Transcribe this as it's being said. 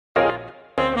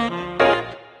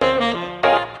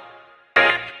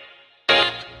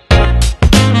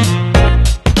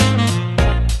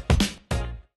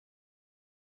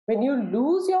When you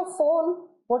lose your phone,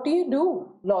 what do?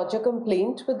 Lodge a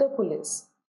complaint with the police.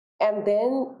 And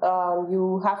then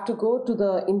you have to go to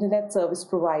the internet service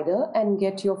provider and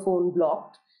get your phone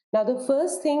blocked. Now, the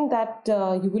first thing that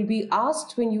you will be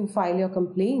asked when you file your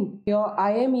complaint, your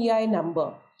IMEI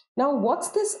number. Now, what's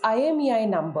this IMEI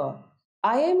number?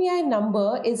 IMEI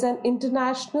number is an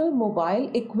International Mobile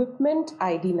Equipment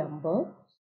ID number.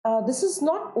 This is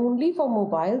not only for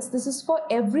mobiles, this is for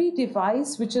every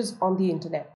device which is on the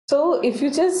internet. So if you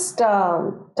just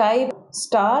type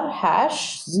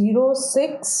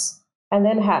 *#06 and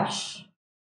then hash,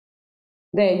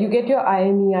 there you get your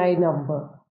IMEI number.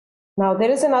 Now there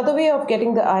is another way of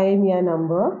getting the IMEI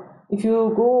number. If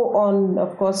you go on,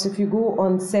 of course, if you go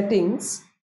on settings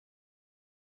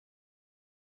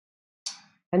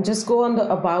and just go on the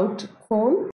about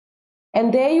phone,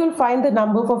 and there you'll find the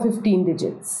number for 15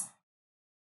 digits.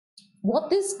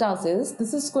 What this does is,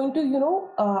 this is going to,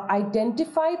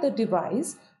 identify the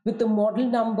device with the model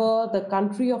number, the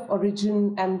country of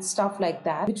origin and stuff like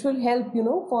that, which will help,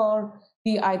 for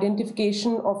the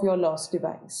identification of your lost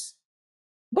device.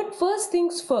 But first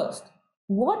things first,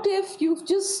 what if you've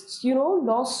just,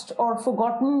 lost or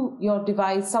forgotten your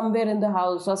device somewhere in the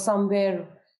house or somewhere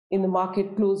in the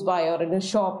market close by, or in a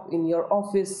shop, in your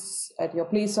office, at your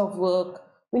place of work,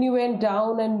 when you went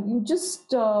down and you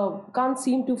just can't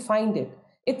seem to find it.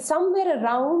 It's somewhere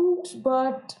around,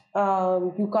 but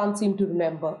you can't seem to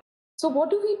remember. So what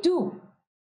do?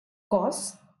 Of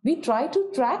course, we try to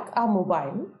track our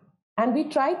mobile, and we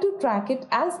try to track it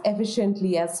as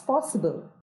efficiently as possible.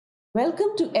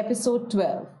 Welcome to episode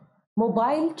 12,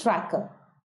 Mobile Tracker.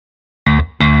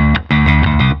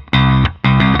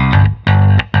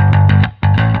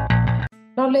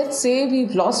 Now let's say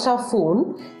we've lost our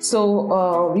phone,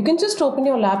 so you can just open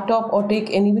your laptop or take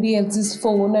anybody else's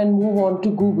phone and move on to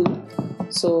Google.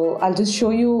 So I'll just show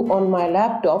you on my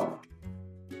laptop.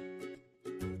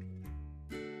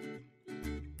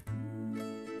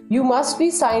 You must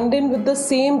be signed in with the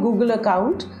same Google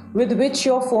account with which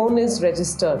your phone is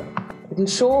registered. It will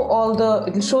show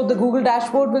the Google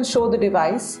dashboard will show the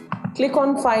device. Click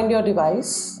on Find Your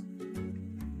Device.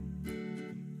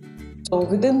 So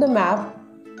within the map,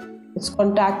 it's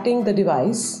contacting the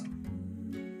device.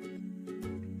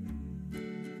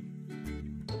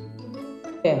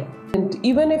 Okay. And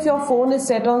even if your phone is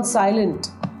set on silent,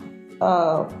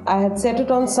 I had set it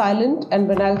on silent, and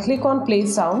when I'll click on play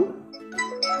sound,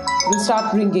 it will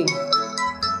start ringing.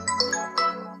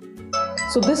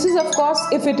 So this is, of course,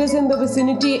 if it is in the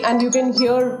vicinity and you can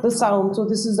hear the sound. So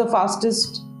this is the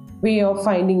fastest way of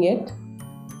finding it.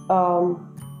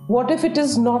 What if it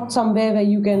is not somewhere where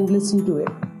you can listen to it?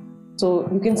 So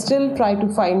you can still try to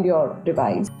find your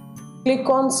device. Click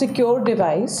on Secure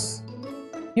Device.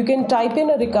 You can type in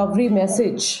a recovery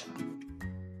message.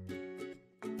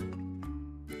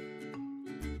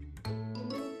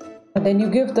 And then you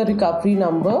give the recovery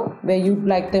number where you'd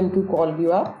like them to call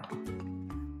you up.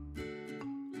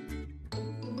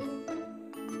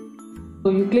 So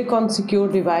you click on Secure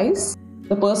Device.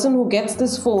 The person who gets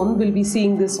this phone will be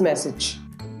seeing this message.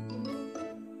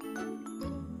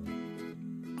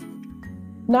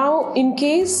 Now, in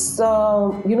case,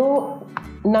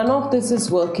 none of this is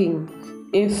working,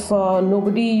 if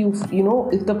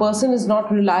if the person is not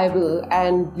reliable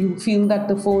and you feel that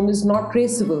the phone is not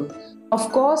traceable,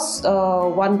 of course,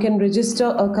 one can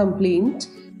register a complaint.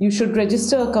 You should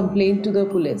register a complaint to the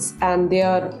police, and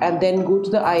then go to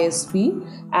the ISP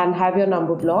and have your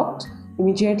number blocked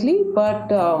immediately.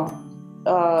 But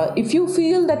if you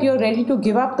feel that you're ready to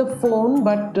give up the phone,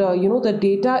 but the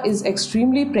data is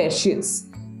extremely precious,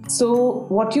 so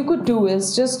what you could do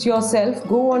is just yourself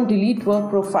go on delete work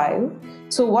profile.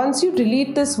 So once you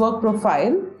delete this work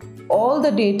profile, all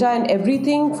the data and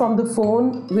everything from the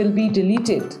phone will be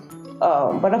deleted.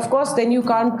 But of course, then you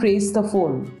can't trace the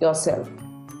phone yourself.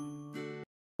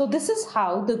 So this is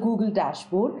how the Google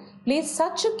dashboard plays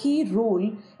such a key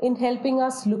role in helping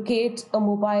us locate a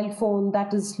mobile phone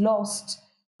that is lost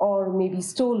or maybe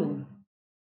stolen.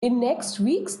 In next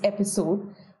week's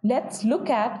episode, let's look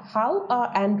at how our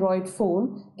Android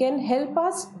phone can help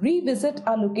us revisit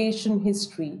our location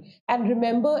history and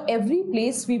remember every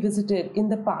place we visited in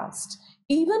the past,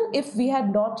 even if we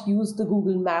had not used the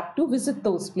Google map to visit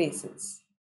those places.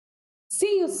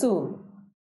 See you soon.